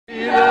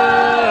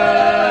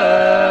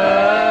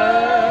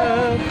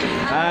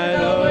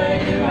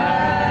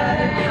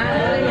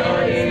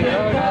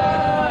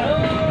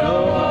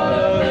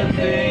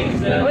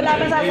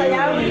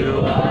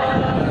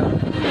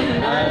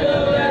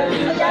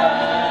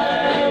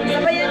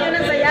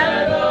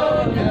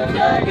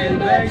get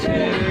back to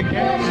the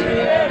country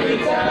every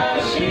time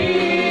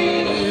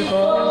she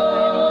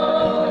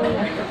falls.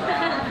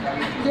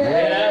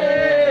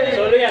 Yeah.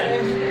 Solo yan.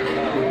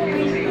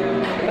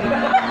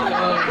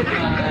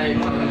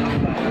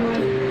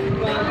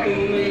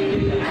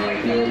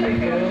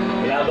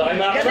 Wala ba kayo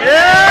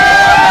makakasama?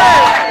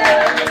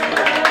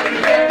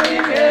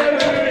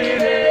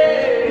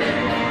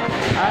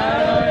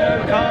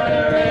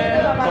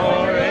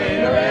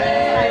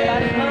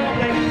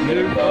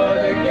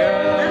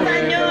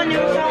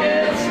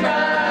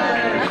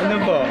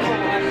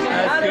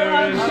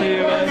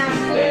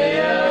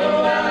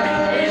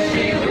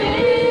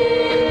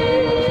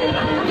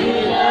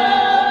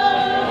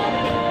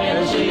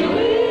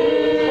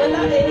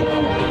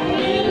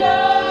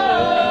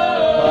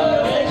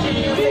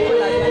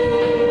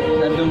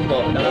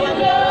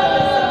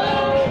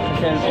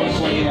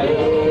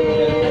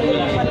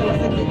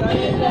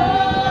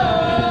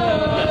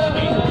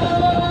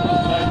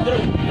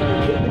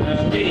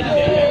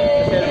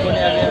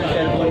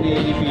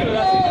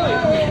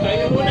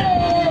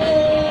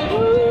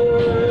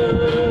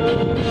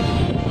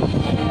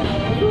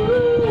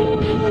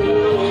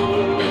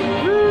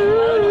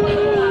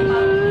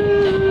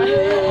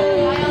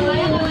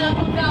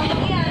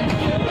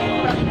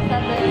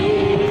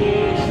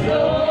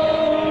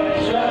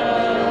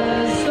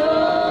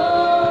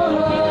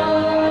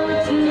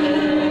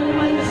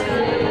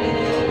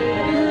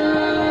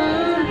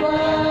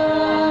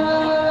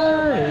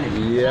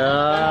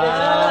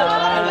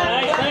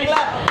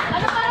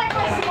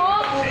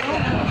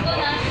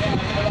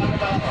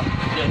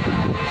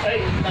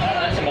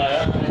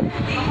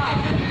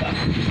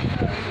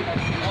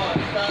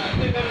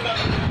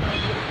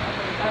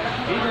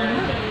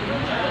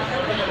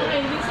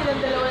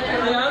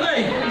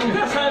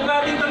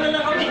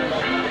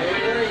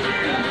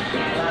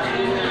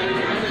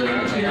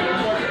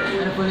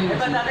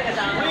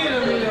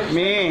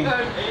 Me.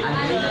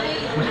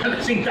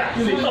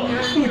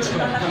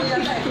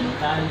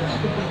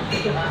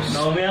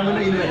 Mamaya mo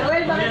na ina.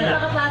 Well, bakit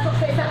nakapasok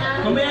sa isang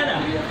araw? Mamaya na.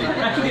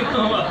 Hindi pa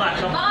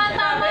mapapasok. Baka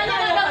tama na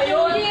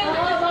nag-uling.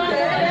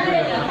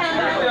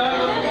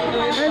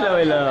 Hello,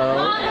 hello.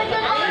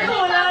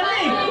 Wala na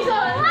eh.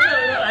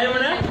 Ayaw mo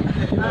na?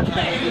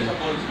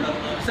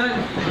 Son,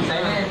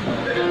 silent.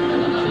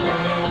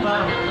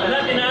 Wala,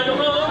 tinalo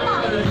ko.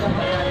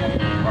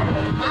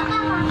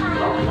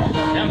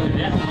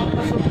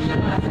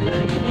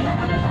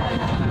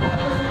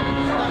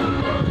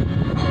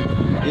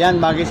 Yan,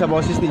 bagay sa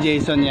boses ni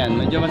Jason yan.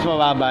 Medyo mas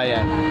mababa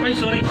yan. Ay,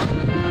 sorry.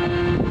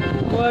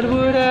 What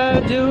would I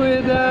do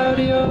without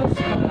your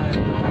smile?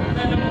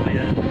 Alam mo ba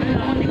yan?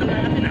 Dito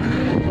na natin ah.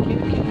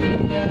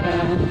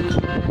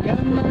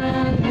 Got my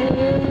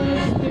head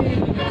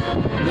spinning.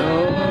 No,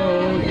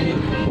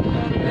 can't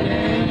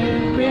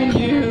bring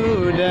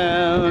you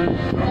down.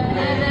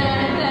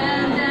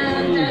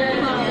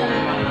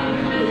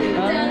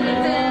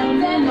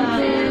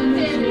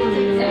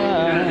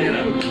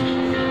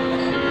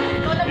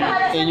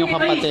 Ayun yung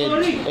kapatid.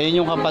 Ayun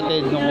yung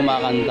kapatid nung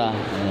kumakanta.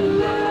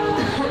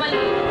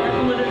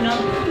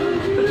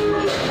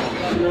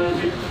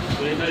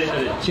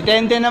 Si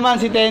Tente naman,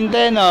 si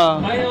Tente,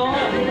 no? Ay, oo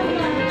nga.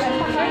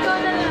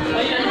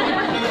 Ay, ano?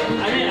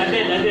 Ano yun?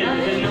 Adel.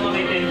 Adel naman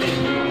kay Tente.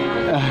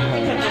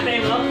 Tatay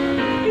mo?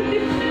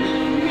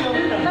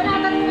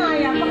 Banatan mo nga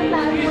yan.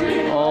 Pakitaan mo.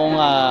 Oo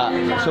nga.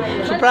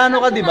 Soprano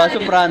ka, di ba?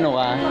 Soprano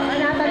ka.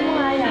 Banatan mo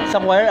nga yan. Sa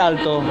choir,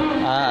 alto.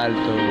 Ah,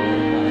 alto.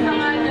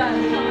 Saka dyan.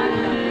 Saka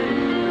dyan.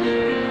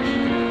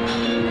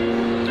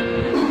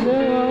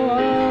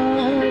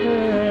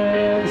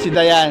 Si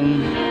Dayan.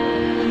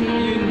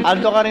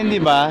 Alto ka rin, di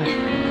ba?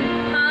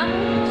 Ha?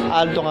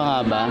 Alto ka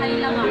nga ba? Bahay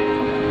lang ako.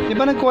 Di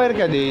ba nag-choir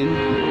ka din?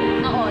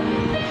 Noon.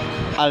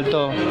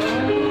 Alto.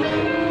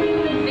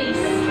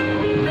 Bass.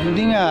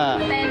 Hindi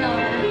nga. Tenor.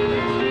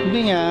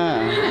 Hindi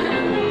nga.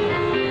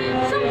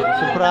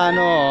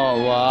 Soprano.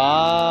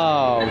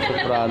 Wow.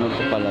 Soprano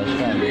pa pala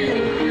siya.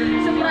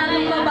 Soprano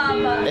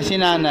mababa. Eh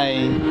si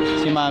nanay,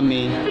 si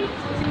mami,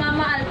 Si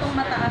mama altong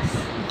mataas.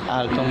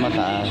 altong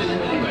mataas.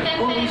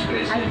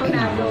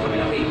 Altonado.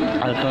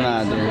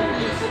 Altonado.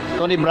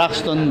 Tony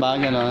Braxton ba?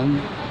 Ganon?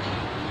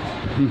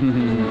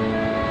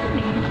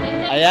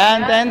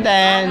 Ayan,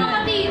 Tenten.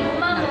 Kapatid,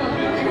 mamo.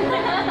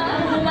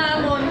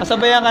 Bumamon.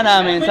 Sabayan ka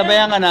namin,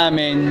 sabayan ka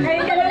namin.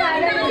 Ayun ka wala.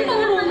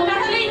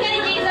 Kasabay ka ni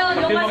Jason.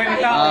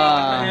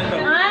 Lumastay.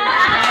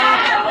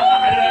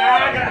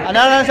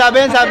 Ano sabi?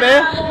 Sabi?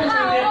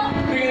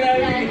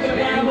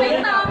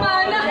 Tama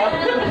na.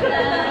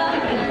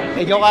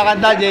 Ikaw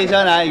kakanta,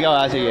 Jason, ha? Ikaw,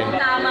 ha? Sige.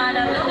 Tama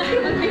na.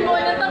 Hindi mo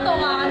na totoo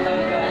kakanta.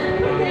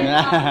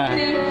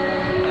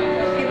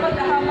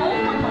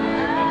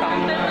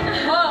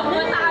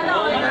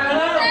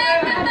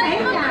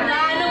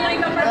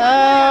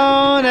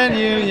 Down and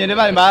you. Yun, di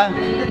ba?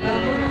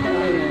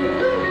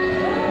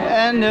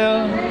 And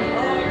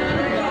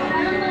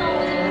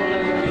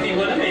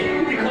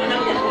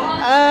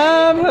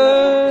I've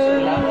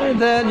heard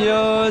that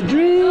your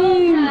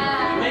dream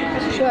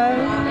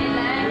child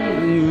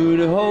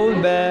you'd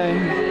hold back,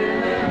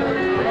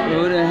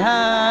 would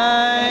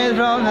hide.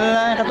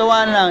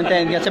 tuwa lang.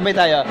 10. Sabay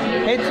tayo.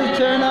 Hate to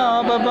turn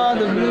off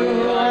about the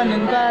blue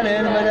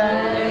uninvited, but I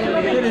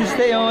couldn't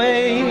stay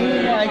away.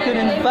 I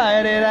couldn't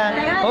fight it.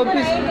 I hope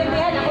this...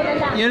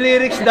 Yung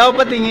lyrics daw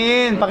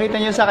patingin. Pakita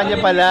nyo sa kanya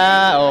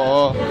pala.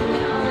 Oo.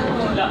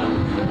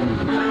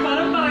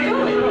 Parang pareho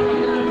eh.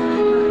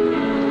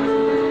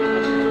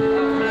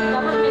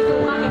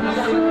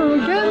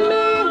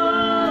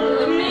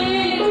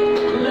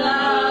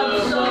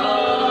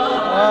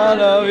 I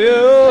love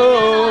you.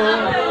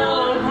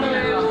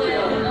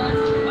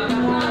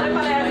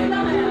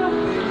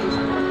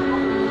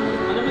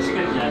 Ano ba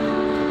sikat yan?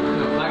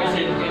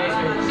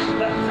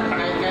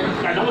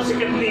 Kala mo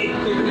sikat ni...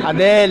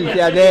 Adele, si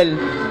Adele.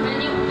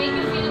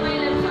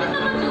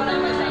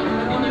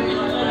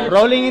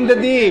 Rolling in the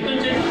Deep.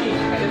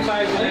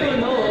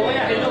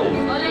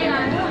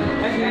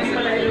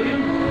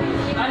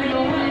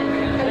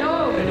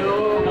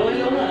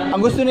 Ang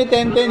gusto ni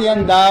Tenten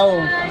yan daw.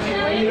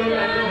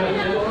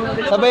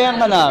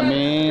 Sabayan ka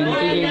namin.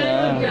 Sige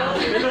na.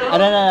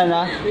 Ano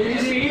na?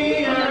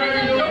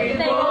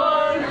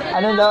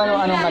 Ano daw?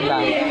 Anong kanta?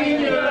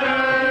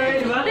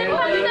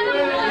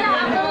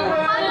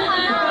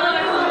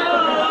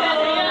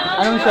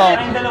 Anong song?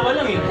 Ang dalawa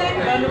lang eh.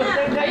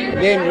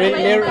 Game,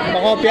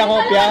 kopya.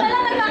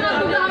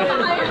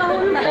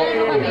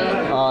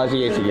 Oh,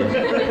 sige.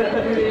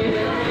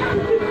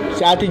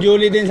 Si Ate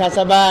Julie din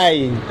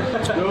sasabay.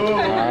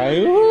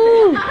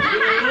 Ayun.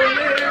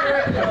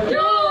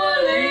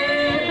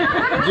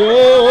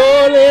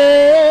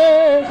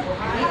 Julie!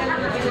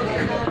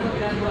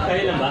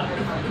 Kaya lang ba?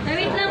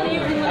 Wait lang.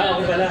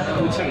 Ako pala.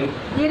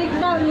 Lyric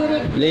daw,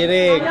 lyric.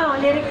 Lyric. Ano,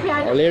 lyric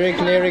piano. O, lyric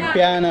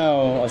piano.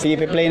 O,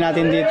 sige, play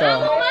natin dito.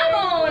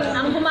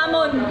 Ang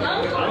humamon.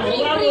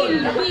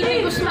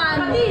 Pili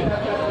Guzman.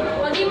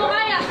 Pag di mo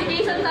kaya, si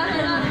Jason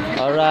Tatalon.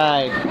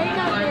 Alright.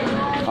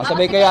 O,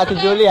 sabay kayo, Ate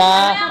Julie,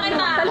 ha?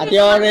 Ate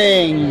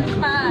Oring.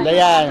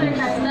 Dayan.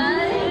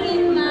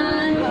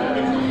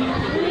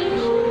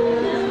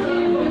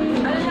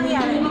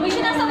 Uy,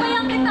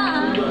 sinasabayan kita.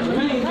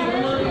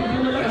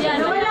 Yan,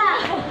 wala.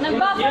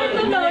 Nag-buffer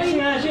tuloy.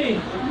 Nga siya eh.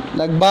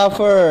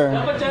 Nag-buffer.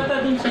 Dapat yata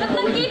dun sa... Ba't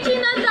nag-kitchen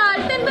na dal?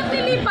 Ba't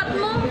nilipat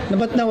mo? Na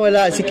ba't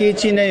nawala? Si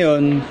Kichi na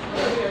yun.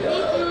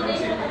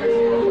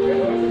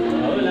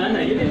 Wala na.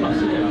 Yun yung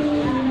maximum.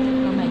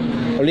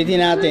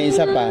 Ulitin natin,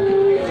 isa pa.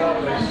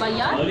 Ba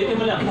yan? Ulitin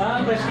mo lang.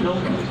 Press long.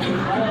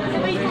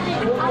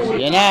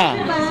 Yan na.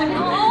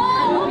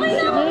 Oo, okay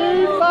na.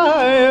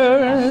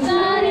 Fire.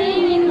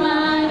 Starting in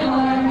my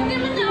heart. Hindi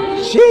man niya.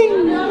 Shing.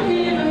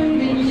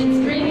 It's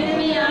bringing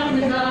me out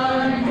the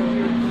dark.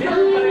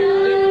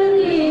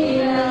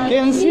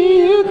 Can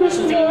see you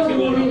crystal.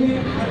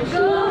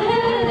 Go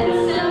ahead and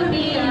sell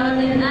me out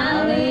and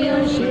I'll be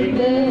your ship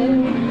there.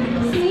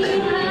 See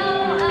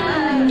how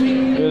I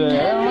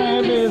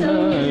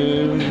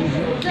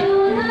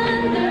don't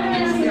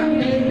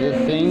underestimate The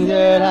things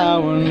that I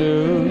will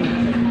do.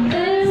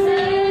 There's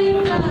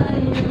a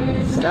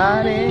fire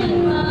Starting.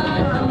 in my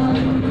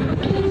heart.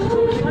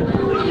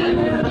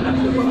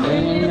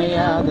 Bringing me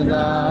out the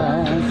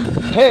dark.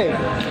 Hey!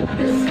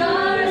 The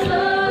scars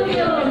of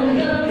your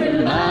love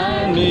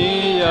Remind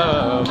me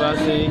of us.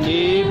 They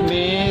keep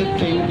me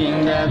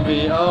thinking that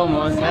we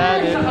almost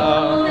had it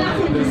all.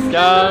 The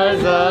scars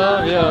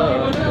of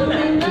your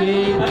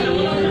keep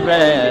me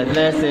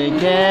breathless. They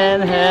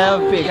can't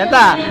help it.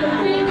 Kanta!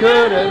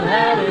 Could have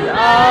had it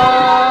all.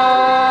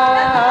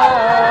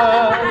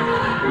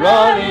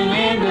 Rolling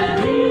in the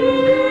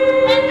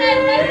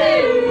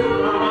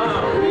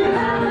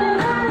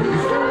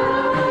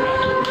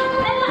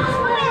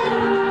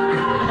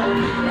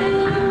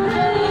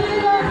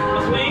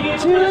Mas maingay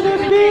to the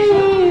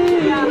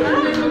beat.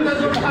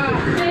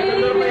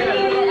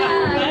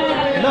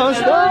 No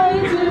story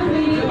to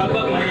me. Pag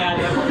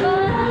mayali ako.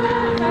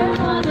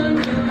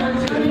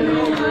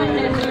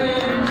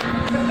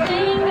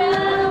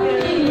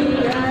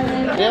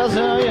 There's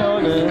no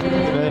yoga.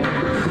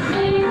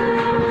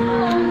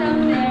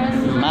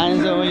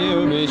 Minds of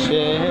you be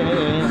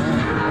shared.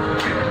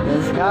 The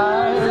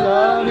skies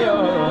of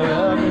your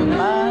love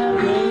remind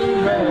me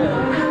breath.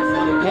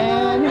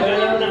 Can't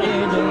help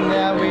thinking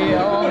that we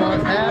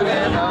almost have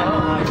it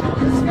all.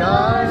 The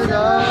scars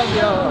of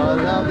your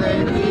love, they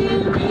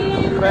leave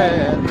me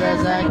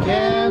breathless. I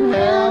can't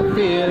help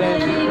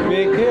feeling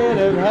we could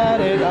have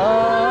had it all.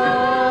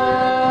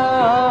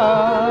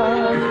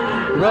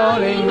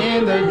 Rolling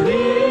in the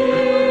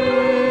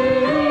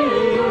deep,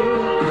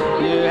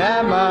 you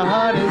have my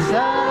heart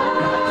inside.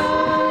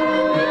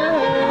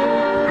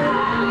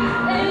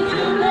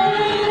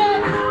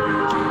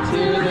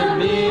 To the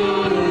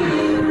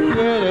beat,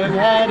 could have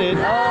had it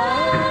all.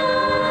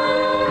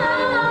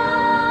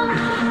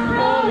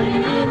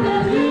 Rolling in the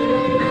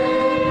deep,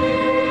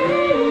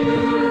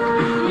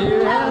 you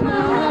have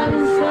my heart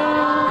inside.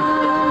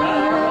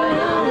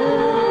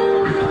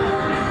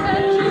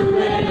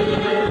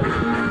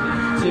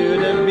 To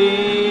the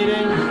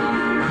beating,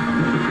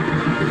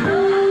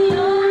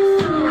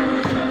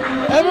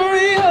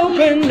 every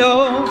open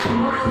door.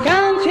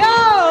 Count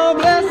your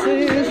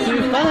blessings to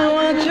find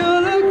what you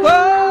look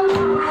for.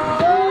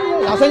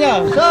 Buksan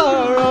nyo.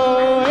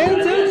 Sorrow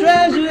into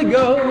treasure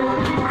go.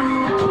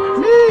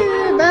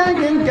 Back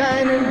in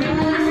kind of.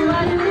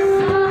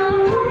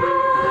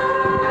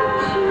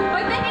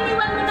 Pwede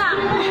iniwan mo na.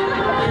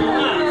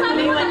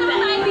 Sabi ko na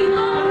tayo dito.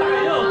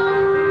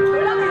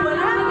 Wala kayo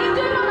wala.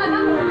 Enjoy naman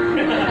ako.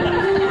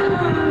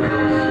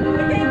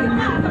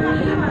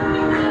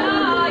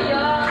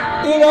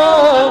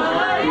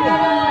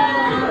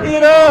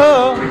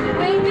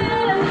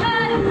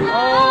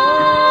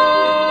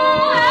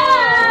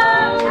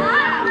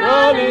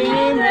 Rolling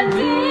in the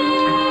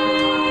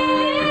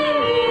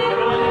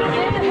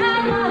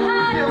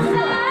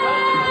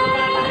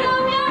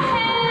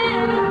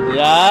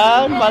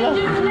yan pala.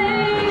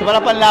 Ito pala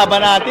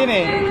panlaban natin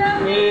eh.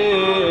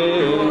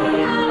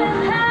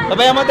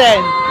 Sabayan mo,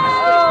 Ten.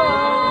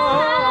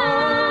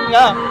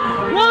 Yeah.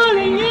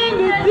 Rolling in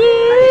the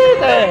deep.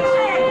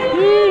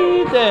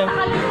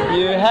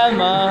 You have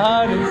my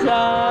heart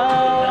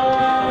inside.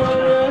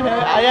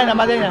 Ayan,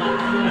 namatay na.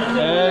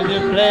 And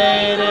you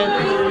played it.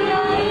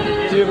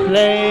 You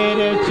played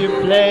it. You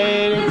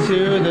played it to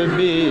the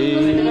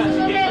beat.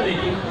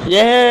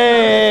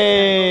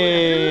 Yay!